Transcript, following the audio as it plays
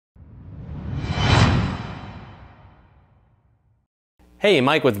Hey,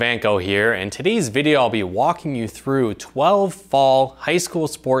 Mike with Vanco here, and today's video I'll be walking you through 12 fall high school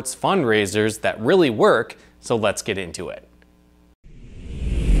sports fundraisers that really work, so let's get into it.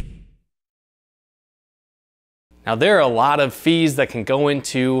 Now there are a lot of fees that can go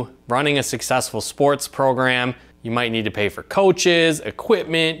into running a successful sports program. You might need to pay for coaches,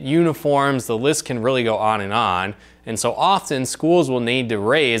 equipment, uniforms, the list can really go on. And so often schools will need to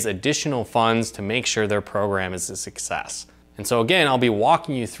raise additional funds to make sure their program is a success. And so again, I'll be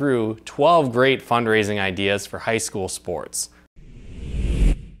walking you through 12 great fundraising ideas for high school sports.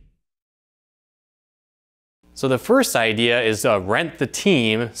 So the first idea is a rent the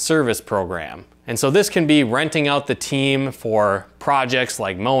team service program. And so this can be renting out the team for projects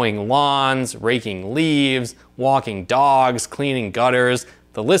like mowing lawns, raking leaves, walking dogs, cleaning gutters.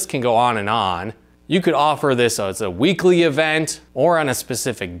 The list can go on and on. You could offer this as a weekly event or on a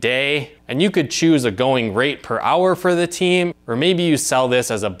specific day, and you could choose a going rate per hour for the team, or maybe you sell this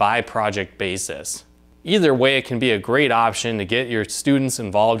as a by project basis. Either way, it can be a great option to get your students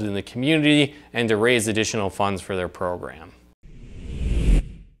involved in the community and to raise additional funds for their program.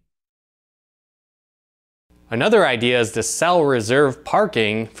 Another idea is to sell reserved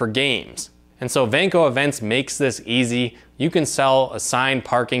parking for games. And so Vanco Events makes this easy. You can sell assigned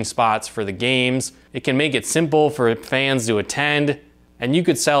parking spots for the games. It can make it simple for fans to attend. And you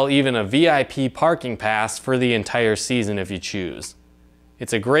could sell even a VIP parking pass for the entire season if you choose.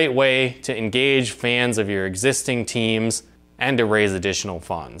 It's a great way to engage fans of your existing teams and to raise additional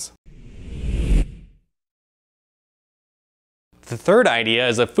funds. The third idea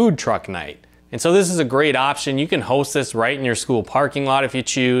is a food truck night. And so this is a great option. You can host this right in your school parking lot if you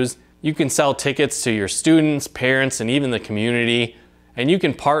choose. You can sell tickets to your students, parents, and even the community. And you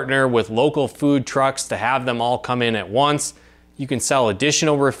can partner with local food trucks to have them all come in at once. You can sell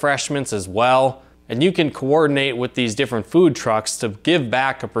additional refreshments as well. And you can coordinate with these different food trucks to give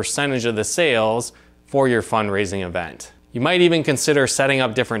back a percentage of the sales for your fundraising event. You might even consider setting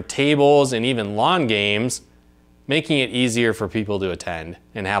up different tables and even lawn games, making it easier for people to attend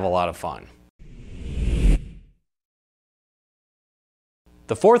and have a lot of fun.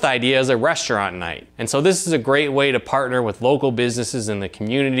 The fourth idea is a restaurant night. And so this is a great way to partner with local businesses in the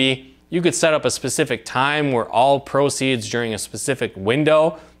community. You could set up a specific time where all proceeds during a specific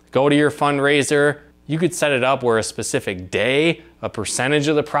window go to your fundraiser. You could set it up where a specific day, a percentage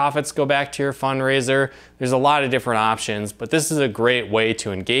of the profits go back to your fundraiser. There's a lot of different options, but this is a great way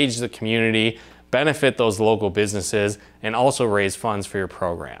to engage the community, benefit those local businesses, and also raise funds for your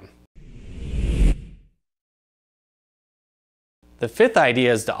program. The fifth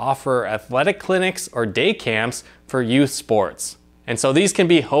idea is to offer athletic clinics or day camps for youth sports. And so these can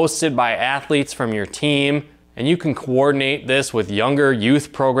be hosted by athletes from your team, and you can coordinate this with younger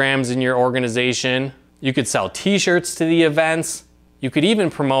youth programs in your organization. You could sell t-shirts to the events. You could even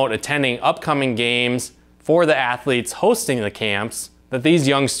promote attending upcoming games for the athletes hosting the camps that these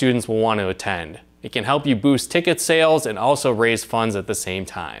young students will want to attend. It can help you boost ticket sales and also raise funds at the same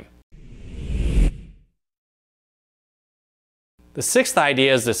time. The sixth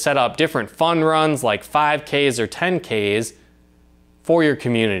idea is to set up different fun runs like 5Ks or 10Ks for your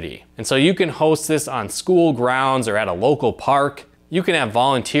community. And so you can host this on school grounds or at a local park. You can have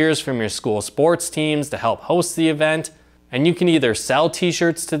volunteers from your school sports teams to help host the event. And you can either sell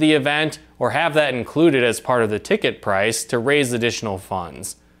t-shirts to the event or have that included as part of the ticket price to raise additional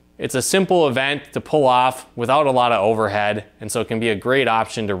funds. It's a simple event to pull off without a lot of overhead, and so it can be a great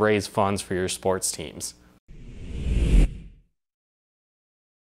option to raise funds for your sports teams.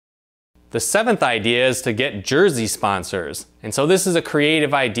 The seventh idea is to get jersey sponsors. And so this is a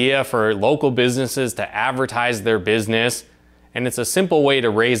creative idea for local businesses to advertise their business, and it's a simple way to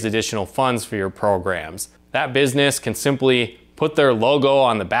raise additional funds for your programs. That business can simply put their logo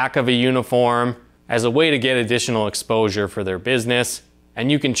on the back of a uniform as a way to get additional exposure for their business, and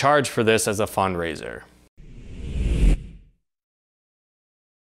you can charge for this as a fundraiser.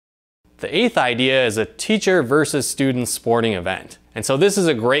 The eighth idea is a teacher versus student sporting event. And so this is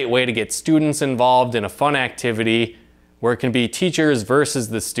a great way to get students involved in a fun activity where it can be teachers versus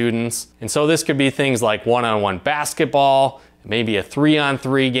the students. And so this could be things like one-on-one basketball, maybe a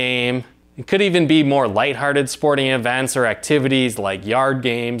 3-on-3 game. It could even be more lighthearted sporting events or activities like yard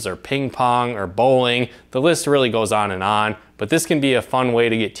games or ping pong or bowling. The list really goes on, but this can be a fun way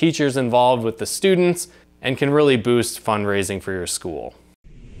to get teachers involved with the students and can really boost fundraising for your school.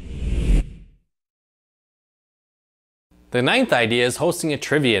 The ninth idea is hosting a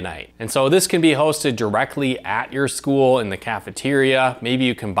trivia night. And so this can be hosted directly at your school in the cafeteria. Maybe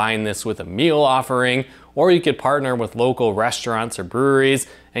you combine this with a meal offering, or you could partner with local restaurants or breweries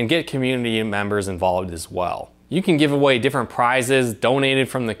and get community members involved as well. You can give away different prizes donated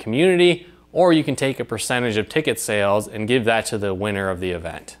from the community, or you can take a percentage of ticket sales and give that to the winner of the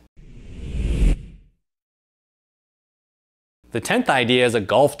event. The 10th idea is a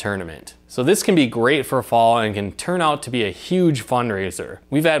golf tournament. So this can be great for fall and can turn out to be a huge fundraiser.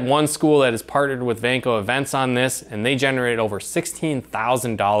 We've had one school that has partnered with Vanco Events on this, and they generated over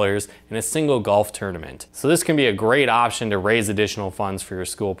 $16,000 in a single golf tournament. So this can be a great option to raise additional funds for your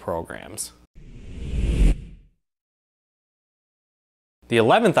school programs. The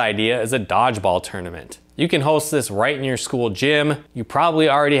 11th idea is a dodgeball tournament. You can host this right in your school gym. You probably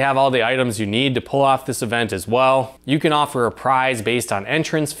already have all the items you need to pull off this event as well. You can offer a prize based on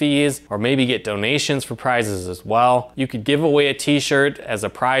entrance fees, or maybe get donations for prizes as well. You could give away a t-shirt as a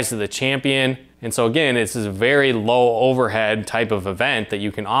prize to the champion. And so again, this is a very low overhead type of event that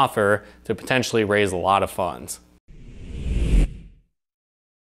you can offer to potentially raise a lot of funds.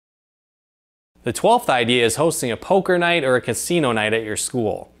 The 12th idea is hosting a poker night or a casino night at your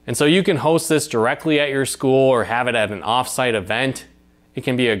school. And so you can host this directly at your school or have it at an off-site event. It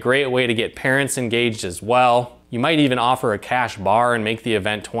can be a great way to get parents engaged as well. You might even offer a cash bar and make the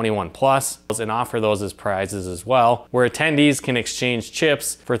event 21 plus and offer those as prizes as well, where attendees can exchange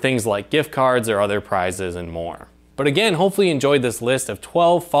chips for things like gift cards or other prizes and more. But again, hopefully you enjoyed this list of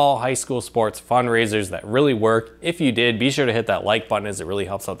 12 fall high school sports fundraisers that really work. If you did, be sure to hit that like button as it really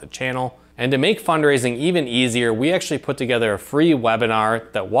helps out the channel. And to make fundraising even easier, we actually put together a free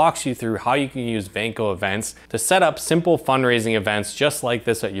webinar that walks you through how you can use Vanco Events to set up simple fundraising events just like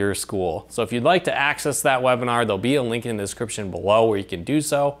this at your school. So if you'd like to access that webinar, there'll be a link in the description below where you can do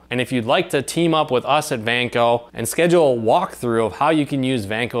so. And if you'd like to team up with us at Vanco and schedule a walkthrough of how you can use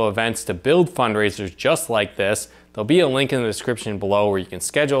Vanco Events to build fundraisers just like this, there'll be a link in the description below where you can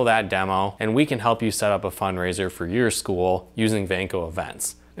schedule that demo and we can help you set up a fundraiser for your school using Vanco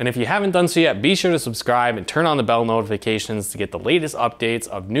Events. And if you haven't done so yet, be sure to subscribe and turn on the bell notifications to get the latest updates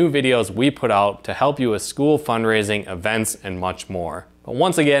of new videos we put out to help you with school fundraising, events, and much more. But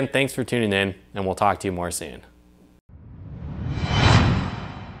once again, thanks for tuning in, and we'll talk to you more soon.